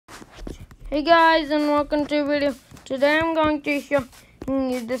Hey guys, and welcome to a video. Today I'm going to show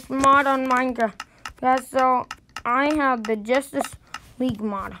you this mod on Minecraft. Guys, so I have the Justice League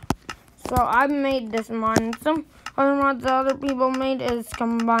mod. So I made this mod, and some other mods that other people made is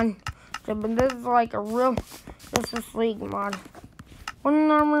combined. But this is like a real Justice League mod.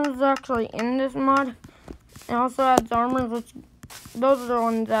 One armor is actually in this mod. It also adds armor, which those are the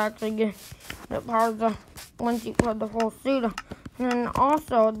ones that actually get the powers up once you put the full suit on. And then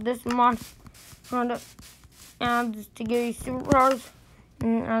also this mod adds to give you superpowers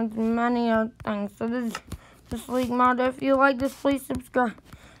and adds many other things. So this is Justice League mod. If you like this, please subscribe.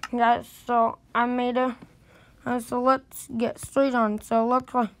 Guys, so I made it. So let's get straight on. So it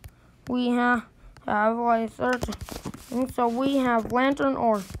looks like we have like search. And so we have lantern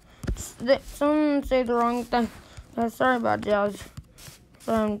ore. Someone say the wrong thing. Sorry about that.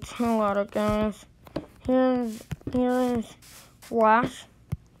 So I'm too loud, okay? Here is Flash.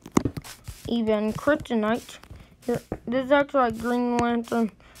 Even Kryptonite. Here, this is actually like Green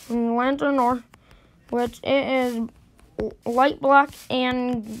Lantern ore, which it is light black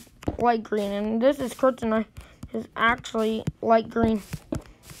and light green, and this is Kryptonite, is actually light green.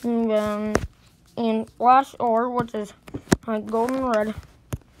 And Flash ore, which is like golden red.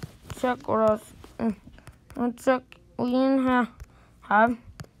 Check what else. Let's check. We can have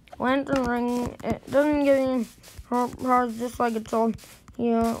lantern ring. It doesn't give you powers, just like it's told.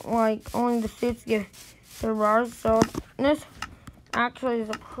 Like only the suits get their bars. So this actually is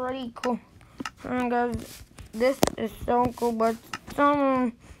a pretty cool. And guys, this is so cool, but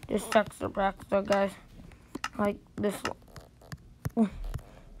some just texture packs. So guys, like this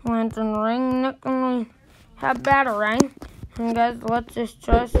lantern ring, not gonna have batarang. And guys, let's just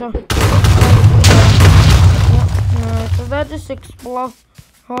try. So so that just explodes.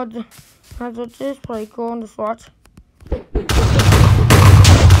 That's which is pretty cool. Just watch.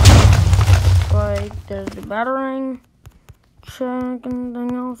 Like there's the batarang, check,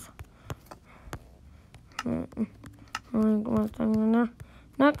 anything else. Like one thing in there.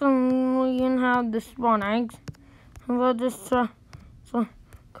 Next one we can have the spawn eggs. And we'll just try so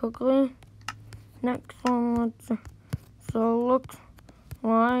quickly. Next one, let's so it looks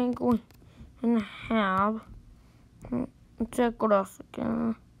like we can have. Check what else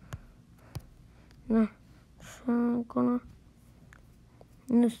again. Check on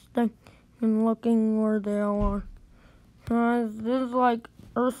this thing. And looking where they all are. This is like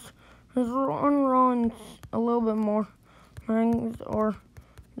Earth. There's one row and a little bit more things, or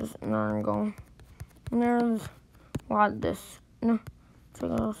just not going. And there's a lot of this. No,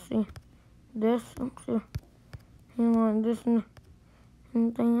 so I'll see this. Let's see. And like this and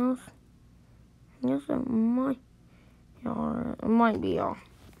anything else. Yes, it might. Yeah, it might be all.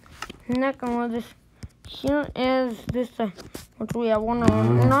 Next one with this. Here is this thing, which we have one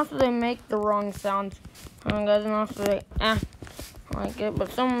on, and also they make the wrong sounds. Guys, and also they act like it, but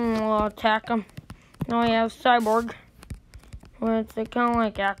some will attack them. Now we have Cyborg, which they kind of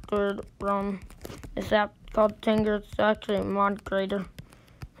like acted from this app called Tinger. It's actually a mod creator.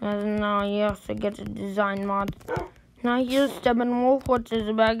 And now you also get to design mods. Now here's Steppenwolf, which is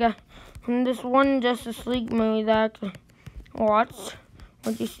a bad guy. And this one Justice League movie that I actually watched,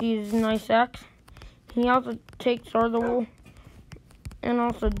 what you see is a nice axe. He also takes Arthur Wolf, and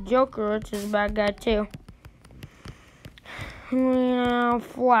also Joker, which is a bad guy too. And we have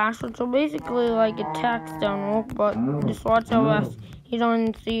Flash, which will basically like attack Steppenwolf, but just watch how fast. You don't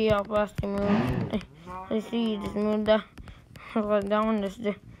even see how fast he moves. You see, he just moved that. Like that one just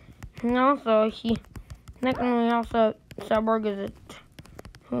did. And also next one we also have Cyborg. Is it?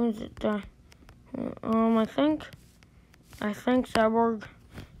 Who is it? I think Cyborg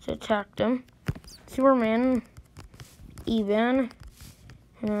attacked him. Superman, even,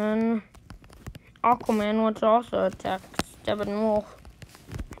 and Aquaman, which also attacks Steppenwolf.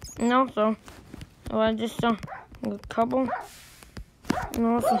 And also, I just saw a couple, and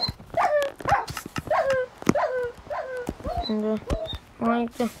also, and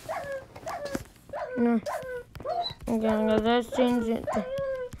like the, again, guys, let's change it to,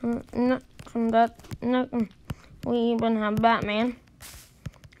 from that, we even have Batman.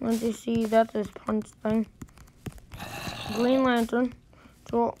 Once you see, that's his punch thing. Green Lantern.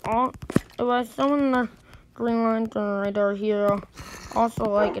 So, if I summon the Green Lantern Radar hero, also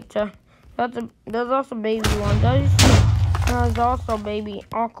like it too. There's also baby one. There's also baby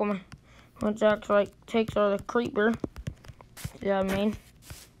Aquaman, which actually like, takes out the creeper. See what I mean?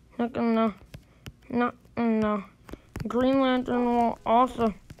 No. Green Lantern will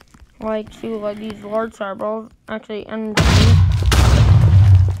also like shoot like these large fireballs. Actually, underneath.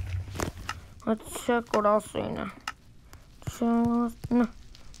 Let's check what else we know. So, no.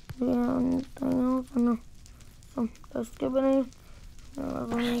 Do we have anything else? No. So let's skip it.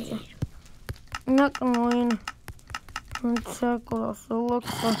 Next one, let's check what else. So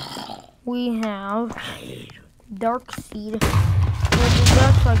looks like we have Dark Seed, which is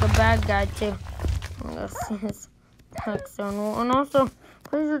just like a bad guy too. This is next one. And also,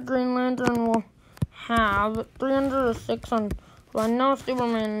 pretty sure Green Lantern will have 300 or 600. But I know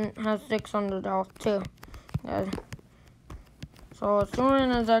Superman has 600 health too. So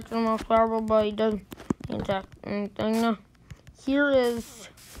Superman is actually the most powerful, but he doesn't attack anything. Now, here is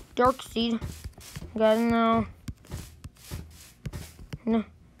Dark Seed. Guys, now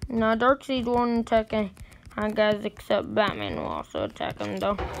Dark Seed won't attack any guys except Batman will also attack him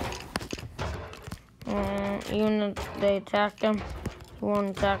though. Even if they attack him, he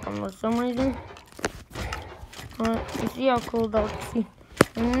won't attack him for some reason. You see how cool Dark Seed.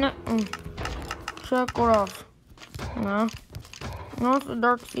 And check what else. No. And also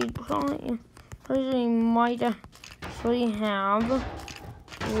Dark Seed probably might actually have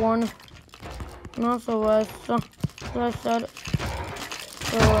one. And also as I said,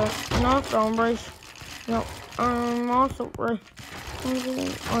 and also embrace. No, I'm also pretty.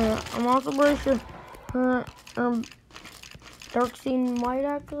 I'm also pretty sure Dark Seed might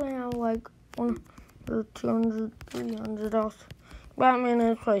actually have like 1 or 200, 300 else. Batman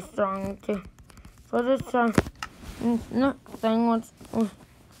is quite strong too. So this next thing, let's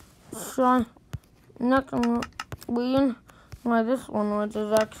try next one. Like this one, which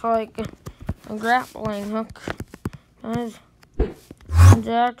is actually like a grappling hook. Guys, it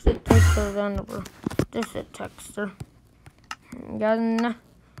actually takes those under just a texture. Guys,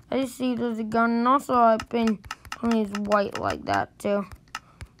 I see there's a gun, and also I've been on these white like that too.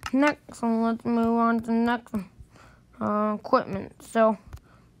 Next one, let's move on to the next one. Equipment. So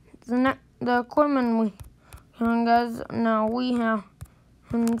the equipment we guys, now we have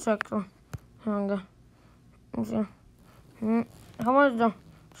check the how much to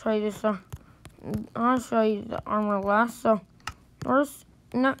show you this? I'll show you the armor last. So first,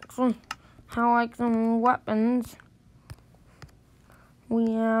 next we have like some weapons.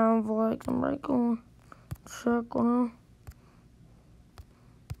 We have like some breakable check one.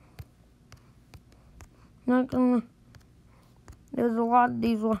 Next one, there's a lot of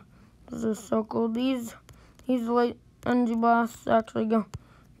these. This is so cool. These like energy blasts actually go.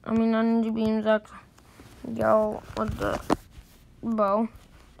 Energy beams actually go with the bow.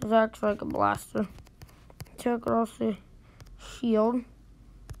 It's actually like a blaster. Check across the shield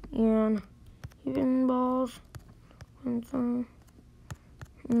and even balls and some.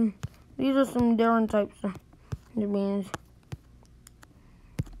 These are some different types of energy beams.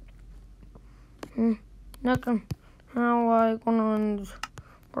 Next one, I like one of those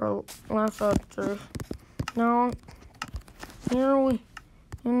for last upstairs. Now, here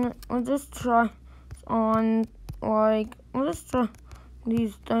let's just try on, let's try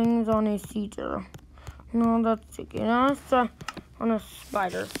these things on a sea-turtle. No, that's okay. Now let's try on a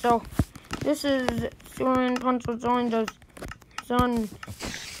spider. So, this is Superman Punch, which only does sun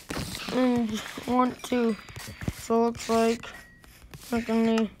and 1, 2. So, it looks like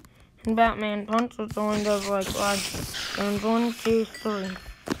and Batman Punch, which only does like 5. And 1, 2, 3.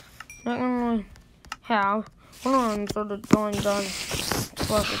 Second, we have one so the only does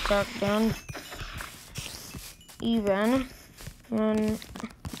plus attack down. Even.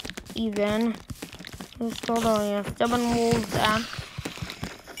 It's called Steppenwolf's axe.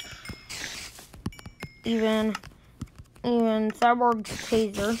 Even Cyborg's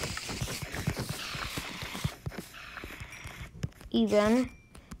taser.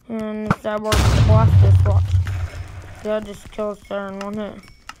 And Cyborg's blaster swat. That just kills her in 1 hit.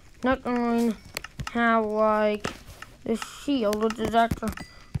 Next one we have like the shield, which is actually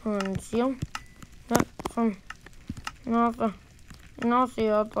on shield. Next one, and also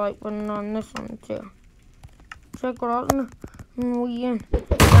you have to like putting on this one too. Check what else we have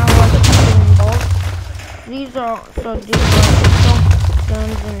like shooting bolts. These are so deep like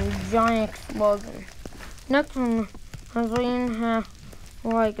guns and giant explosions. Next one is we have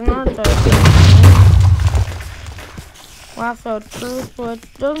like another type of lasso truth,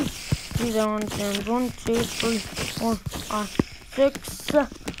 which does these are on stands 1, 2, 3, 4, 5, 6,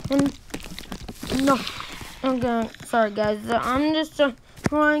 7. No, okay, sorry guys. I'm just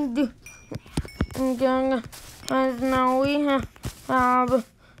trying to. Okay, guys. Now we have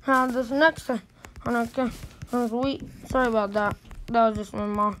this next one. Okay, sorry about that. That was just my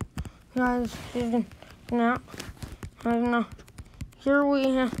mom. Guys, she's gonna nap. Now here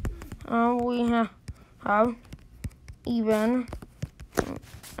we have even.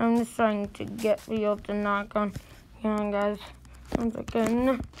 I'm just trying to get you to knock on. Come on, guys. 1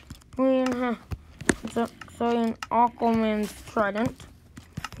 second. we have an Aquaman's trident.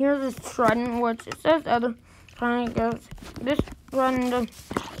 Here's this trident, which it says other trident goes. This trident does,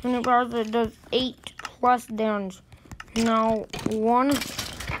 when it powers, it does 8+ damage. Now 1,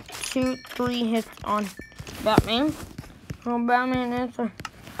 2, 3 hits on Batman. Batman is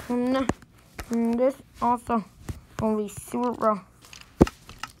and this also will be super raw.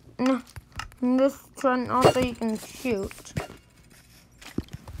 And this trident also you can shoot.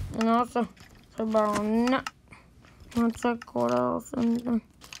 And also it's about let's check what else and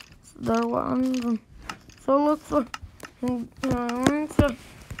their ones. And so it looks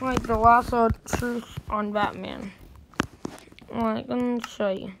like the lasso of truth on Batman. Like, let me show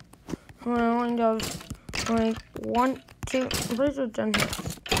you. It only does like 1, 2, 3,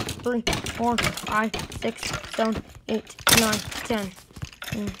 3, 4, 5, 6, 7, 8, 9, 10.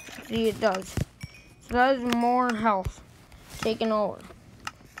 And see, it does. So that is more health taken over.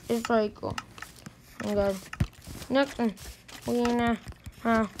 It's very cool. And guys, next one, we gonna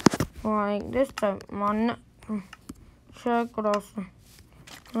have like this type on check what else.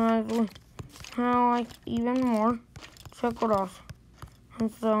 As we have like even more. Check what else.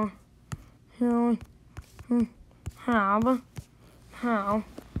 And so here we have like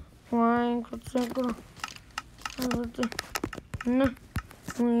let's check what else.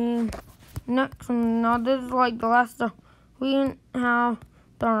 Next, now this is like the last stuff. We have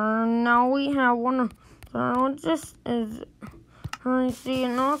now we have one of which just is see,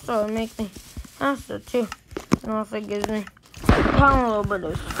 and also it makes me faster too. And also gives me a little bit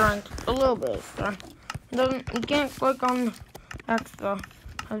of strength. It doesn't, you can't click on the extra,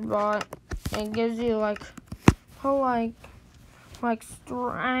 but it gives you like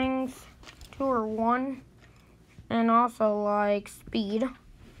strength 2 or 1, and also like speed.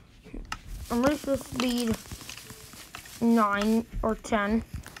 I'm pretty sure speed 9 or 10.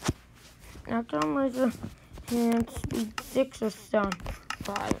 Next time I'm pretty sure and speed 6 or 7,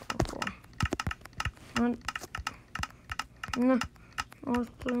 5 or 4. No,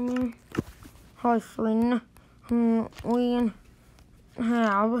 hopefully, we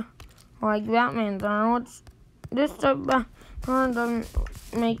have like Batman's arm, which this type of arm doesn't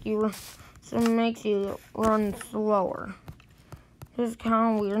make you, so it makes you run slower. This is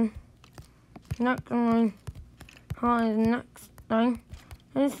kind of weird. Next thing,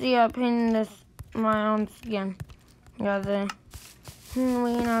 let's see, I painted this my own skin. Got the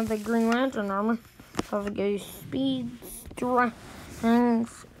we have the Green Lantern armor. So it gives you speed,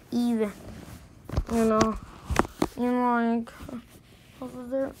 strength, even. You know, like what was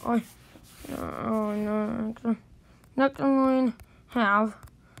there? Oh no. Next one we have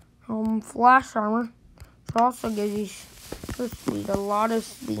Flash armor. It also gives you speed, a lot of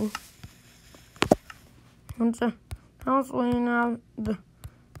speed. And so also we have the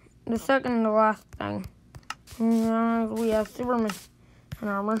second to last thing. We have Superman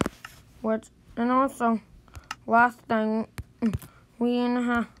armor, and also last thing we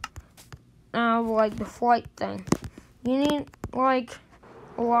have like the flight thing. You need like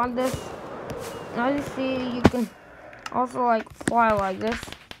a lot of this. As you see, you can also like fly like this.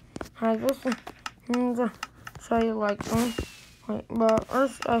 Has this to show you like one. Wait, but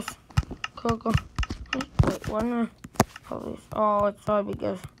first us Coco. Wait, what am I? Oh, it's all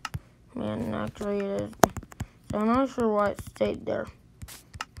because man, actually it is. So I'm not sure why it stayed there,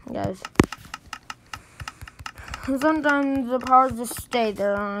 guys. Sometimes the powers just stay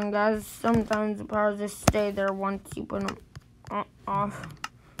there, guys. Sometimes the powers just stay there once you put them off.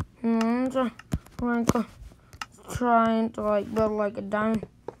 So I'm trying to like build like a diamond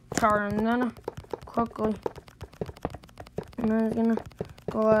tower, and then quickly, and then it's gonna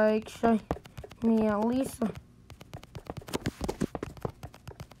like show me at least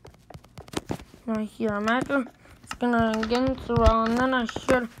right here. I'm actually just gonna get into the roll, and then I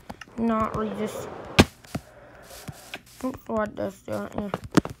should not resist. Oops, what does that? Yeah.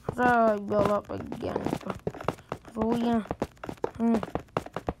 So I build up again. So yeah.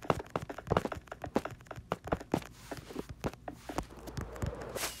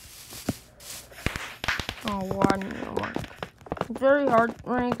 Oh, what? It's very hard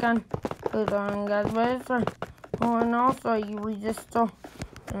rank on this one, guys, but it's like, oh, and also you resist all.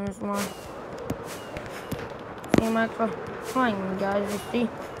 And it's more. Same actually fine, guys, you see.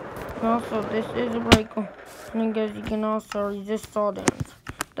 And also, this is a break. And guys, you can also resist all damage.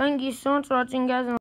 Thank you so much for watching, guys.